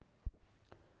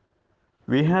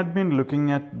We had been looking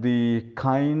at the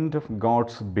kind of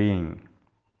God's being,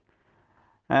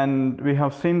 and we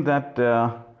have seen that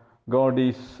God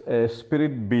is a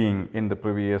spirit being in the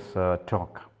previous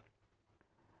talk.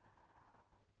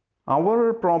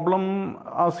 Our problem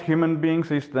as human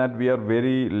beings is that we are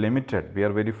very limited, we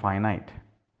are very finite,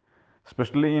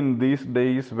 especially in these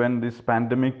days when this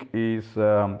pandemic is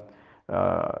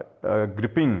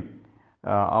gripping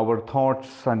our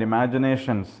thoughts and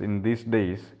imaginations. In these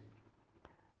days,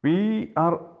 we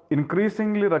are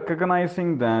increasingly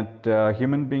recognizing that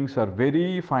human beings are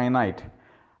very finite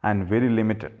and very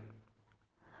limited.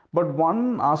 But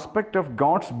one aspect of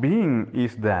God's being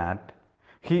is that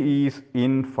He is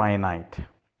infinite.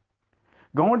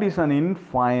 God is an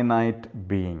infinite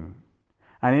being,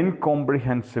 an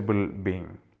incomprehensible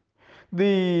being.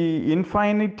 The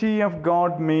infinity of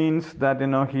God means that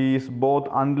He is both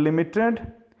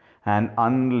unlimited and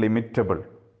unlimitable.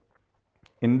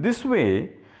 In this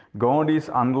way, God is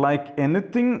unlike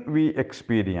anything we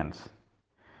experience.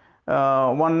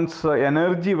 Once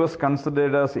energy was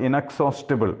considered as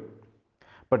inexhaustible,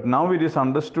 but now it is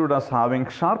understood as having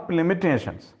sharp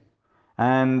limitations.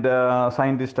 And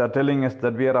scientists are telling us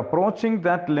that we are approaching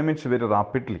that limits very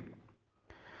rapidly.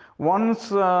 Once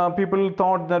people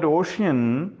thought that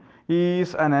ocean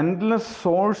is an endless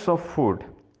source of food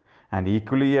and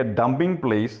equally a dumping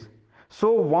place,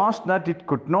 so vast that it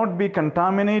could not be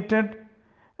contaminated.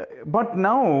 But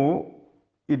now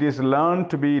it is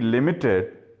learned to be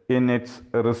limited in its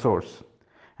resource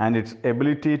and its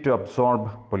ability to absorb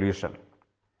pollution.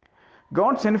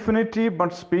 God's infinity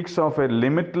but speaks of a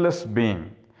limitless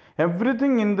being.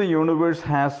 Everything in the universe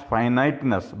has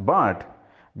finiteness, but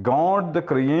God, the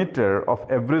creator of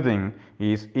everything,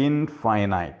 is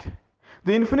infinite.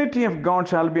 The infinity of God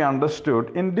shall be understood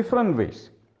in different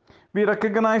ways. We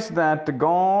recognize that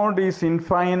God is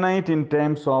infinite in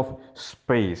terms of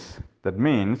space. That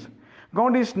means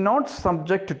God is not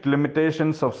subject to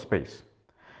limitations of space.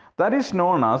 That is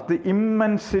known as the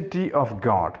immensity of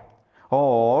God,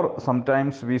 or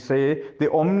sometimes we say the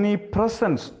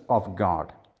omnipresence of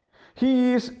God.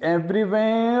 He is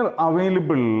everywhere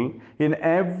available in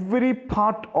every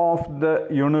part of the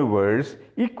universe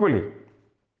equally.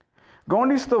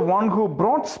 God is the one who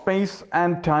brought space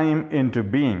and time into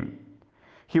being.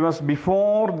 He was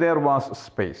before there was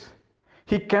space.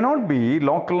 He cannot be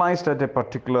localized at a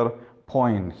particular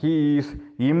point. He is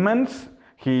immense,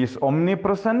 He is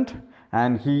omnipresent,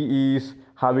 and He is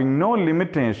having no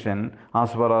limitation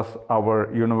as far as our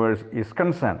universe is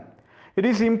concerned. It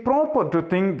is improper to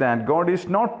think that God is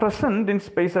not present in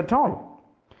space at all.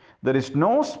 There is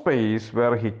no space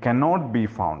where He cannot be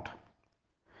found.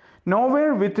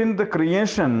 Nowhere within the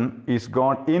creation is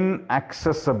God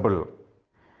inaccessible.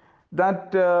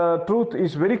 That truth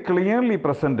is very clearly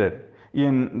presented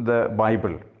in the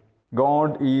Bible.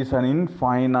 God is an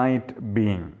infinite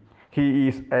being. He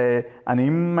is an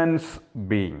immense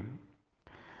being.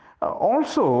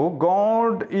 Also,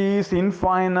 God is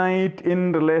infinite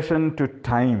in relation to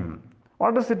time.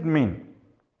 What does it mean?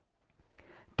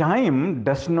 Time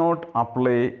does not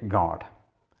apply God.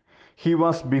 He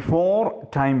was before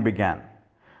time began.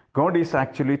 God is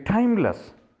actually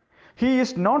timeless. He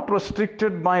is not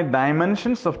restricted by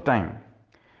dimensions of time.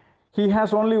 He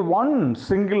has only one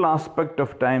single aspect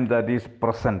of time, that is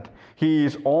present. He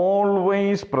is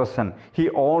always present. He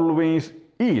always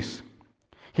is.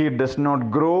 He does not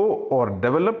grow or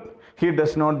develop. He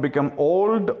does not become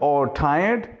old or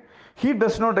tired. He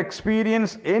does not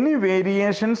experience any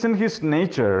variations in his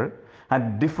nature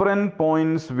at different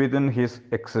points within his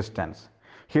existence.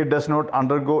 He does not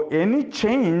undergo any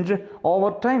change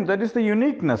over time. That is the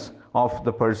uniqueness of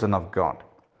the person of God.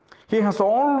 He has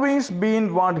always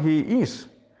been what He is.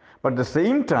 But at the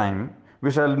same time,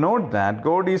 we shall note that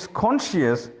God is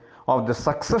conscious of the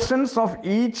successions of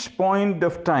each point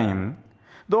of time,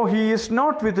 though He is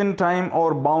not within time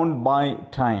or bound by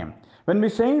time. When we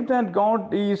say that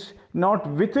God is not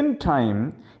within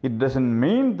time, it doesn't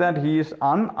mean that He is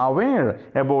unaware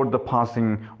about the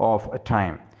passing of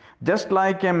time. Just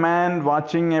like a man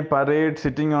watching a parade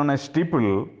sitting on a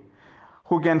steeple,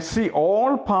 who can see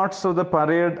all parts of the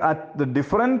parade at the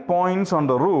different points on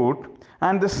the route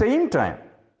and the same time,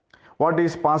 what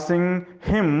is passing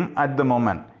him at the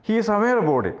moment. He is aware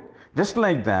about it. Just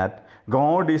like that,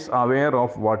 God is aware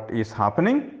of what is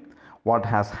happening, what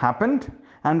has happened,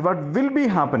 and what will be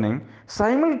happening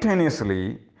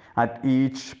simultaneously at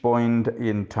each point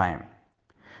in time.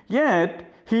 Yet,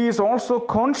 He is also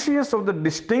conscious of the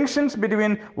distinctions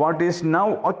between what is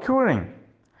now occurring,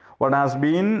 what has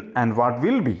been and what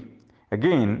will be.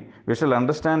 Again, we shall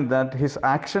understand that his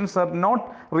actions are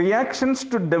not reactions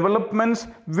to developments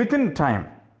within time.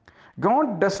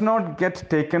 God does not get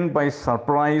taken by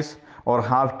surprise or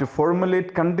have to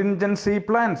formulate contingency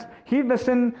plans. He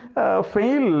doesn't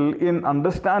fail in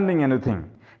understanding anything.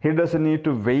 He doesn't need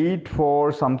to wait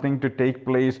for something to take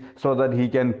place so that he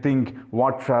can think,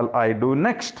 what shall I do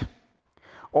next?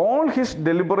 All his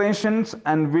deliberations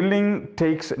and willing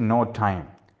takes no time.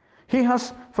 He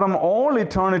has from all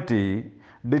eternity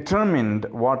determined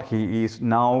what he is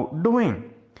now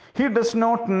doing. He does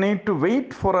not need to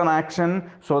wait for an action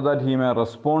so that he may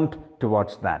respond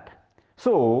towards that.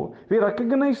 So we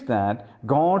recognize that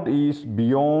God is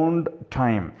beyond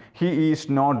time. He is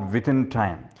not within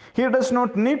time. He does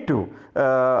not need to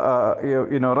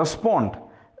respond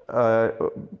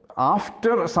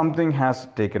after something has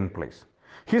taken place.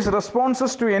 His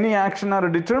responses to any action are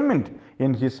determined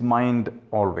in his mind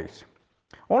always.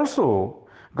 Also,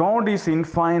 God is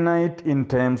infinite in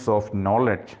terms of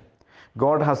knowledge.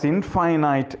 God has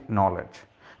infinite knowledge.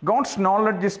 God's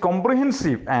knowledge is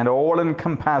comprehensive and all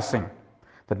encompassing.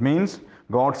 That means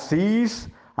God sees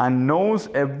and knows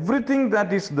everything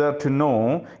that is there to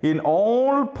know in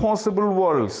all possible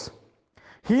worlds.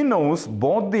 He knows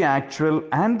both the actual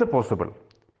and the possible.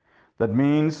 That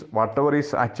means whatever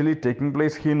is actually taking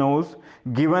place, he knows.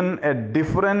 Given a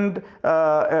different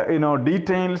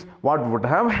details, what would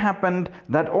have happened,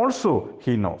 that also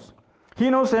he knows.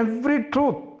 He knows every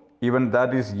truth, even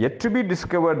that is yet to be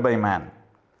discovered by man.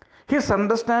 His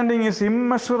understanding is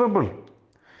immeasurable.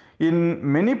 In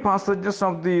many passages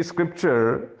of the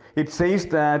scripture, it says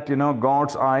that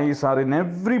God's eyes are in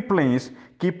every place,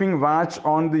 keeping watch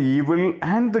on the evil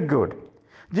and the good.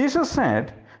 Jesus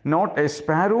said, not a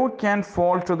sparrow can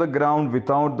fall to the ground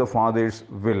without the Father's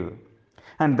will.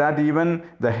 And that even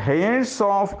the hairs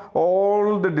of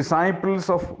all the disciples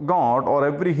of God or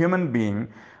every human being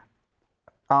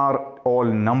are all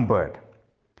numbered.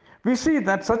 We see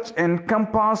that such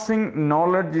encompassing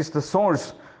knowledge is the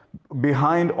source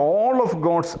behind all of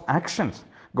God's actions.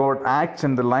 God acts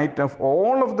in the light of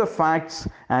all of the facts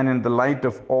and in the light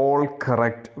of all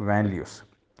correct values.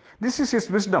 This is his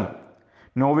wisdom.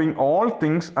 Knowing all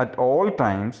things at all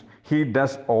times, he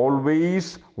does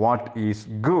always what is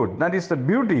good. That is the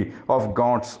beauty of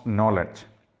God's knowledge.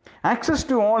 Access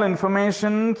to all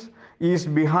information is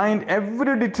behind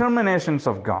every determinations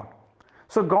of God.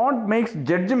 So God makes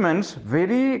judgments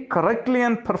very correctly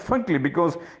and perfectly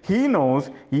because he knows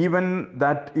even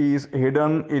that is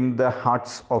hidden in the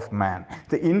hearts of man.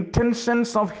 The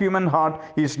intentions of human heart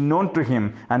is known to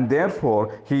him and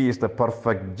therefore he is the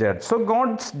perfect judge. So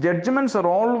God's judgments are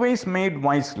always made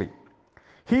wisely.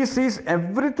 He sees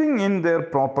everything in their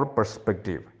proper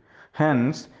perspective.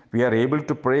 Hence, we are able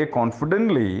to pray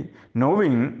confidently,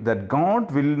 knowing that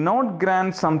God will not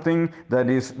grant something that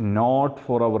is not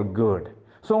for our good.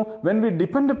 So, when we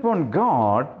depend upon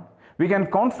God, we can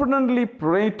confidently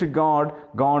pray to God,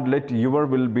 God, let your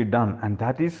will be done. And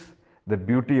that is the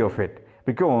beauty of it.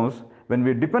 Because when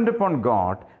we depend upon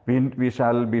God, we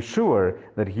shall be sure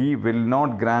that he will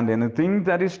not grant anything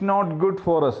that is not good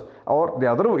for us. Or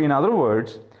in other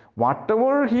words,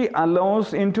 whatever he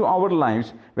allows into our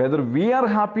lives, whether we are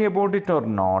happy about it or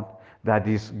not, that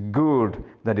is good,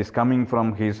 that is coming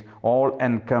from his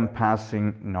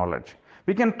all-encompassing knowledge.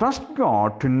 We can trust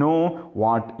God to know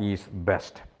what is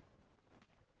best.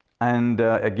 And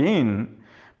again,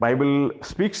 Bible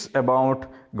speaks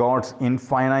about God's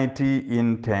infinity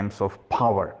in terms of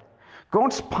power.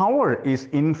 God's power is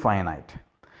infinite.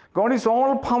 God is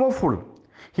all powerful.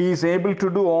 He is able to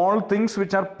do all things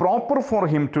which are proper for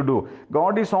him to do.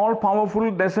 God is all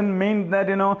powerful doesn't mean that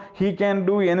he can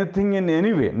do anything in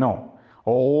any way. No.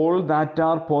 All that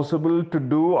are possible to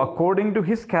do according to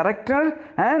his character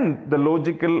and the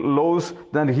logical laws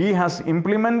that he has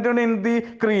implemented in the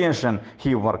creation,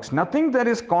 he works. Nothing that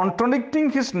is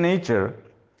contradicting his nature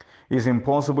is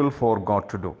impossible for God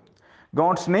to do.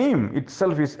 God's name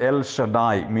itself is El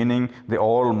Shaddai, meaning the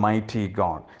Almighty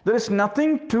God. There is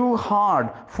nothing too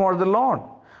hard for the Lord.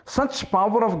 Such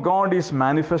power of God is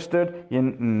manifested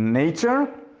in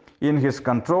nature, in his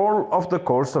control of the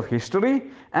course of history,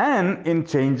 and in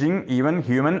changing even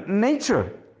human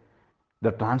nature.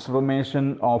 The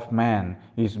transformation of man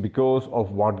is because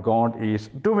of what God is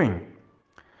doing.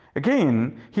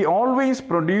 Again, he always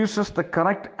produces the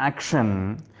correct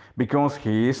action because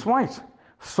he is wise,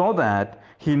 so that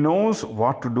he knows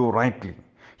what to do rightly.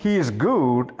 He is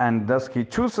good and thus he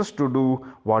chooses to do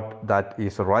what that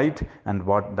is right and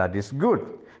what that is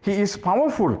good. He is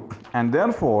powerful and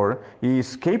therefore he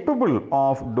is capable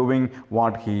of doing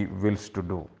what he wills to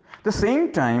do. The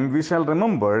same time, we shall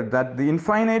remember that the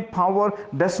infinite power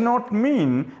does not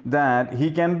mean that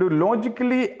he can do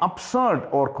logically absurd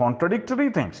or contradictory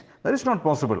things. That is not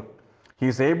possible. He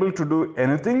is able to do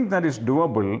anything that is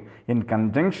doable in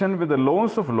conjunction with the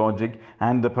laws of logic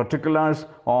and the particulars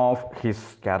of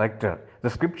his character. The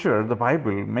scripture, the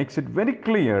Bible, makes it very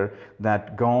clear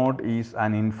that God is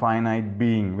an infinite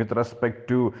being with respect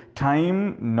to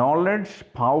time, knowledge,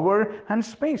 power, and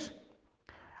space.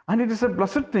 And it is a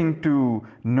blessed thing to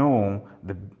know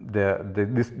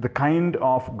the kind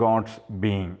of God's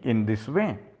being in this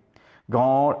way.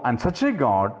 God, and such a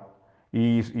God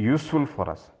is useful for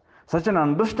us. Such an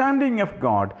understanding of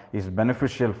God is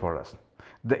beneficial for us.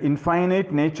 The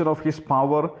infinite nature of His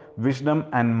power, wisdom,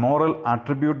 and moral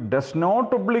attribute does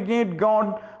not obligate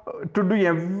God to do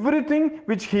everything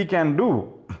which He can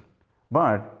do,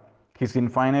 but His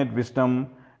infinite wisdom,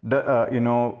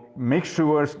 make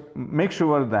sure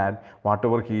that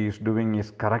whatever He is doing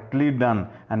is correctly done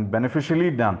and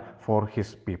beneficially done for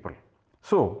His people.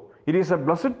 So it is a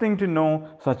blessed thing to know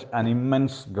such an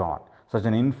immense God, such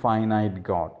an infinite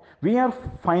God. We are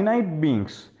finite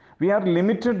beings, we are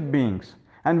limited beings,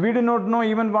 and we do not know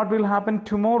even what will happen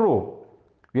tomorrow.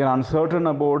 We are uncertain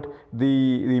about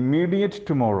the immediate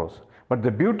tomorrows. But the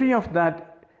beauty of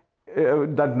that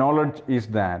knowledge is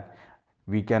that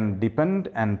we can depend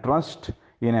and trust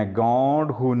in a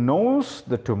God who knows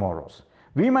the tomorrows.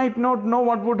 We might not know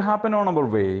what would happen on our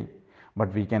way,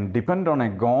 but we can depend on a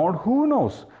God who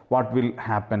knows what will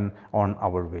happen on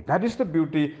our way. That is the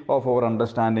beauty of our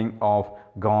understanding of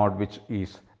God, which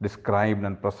is described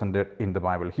and presented in the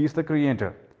Bible. He is the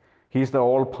Creator. He is the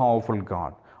all-powerful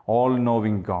God,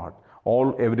 all-knowing God,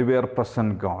 all everywhere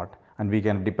present God, and we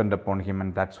can depend upon Him,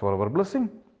 and that's for our blessing.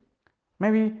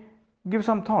 Maybe give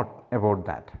some thought about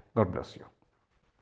that. God bless you.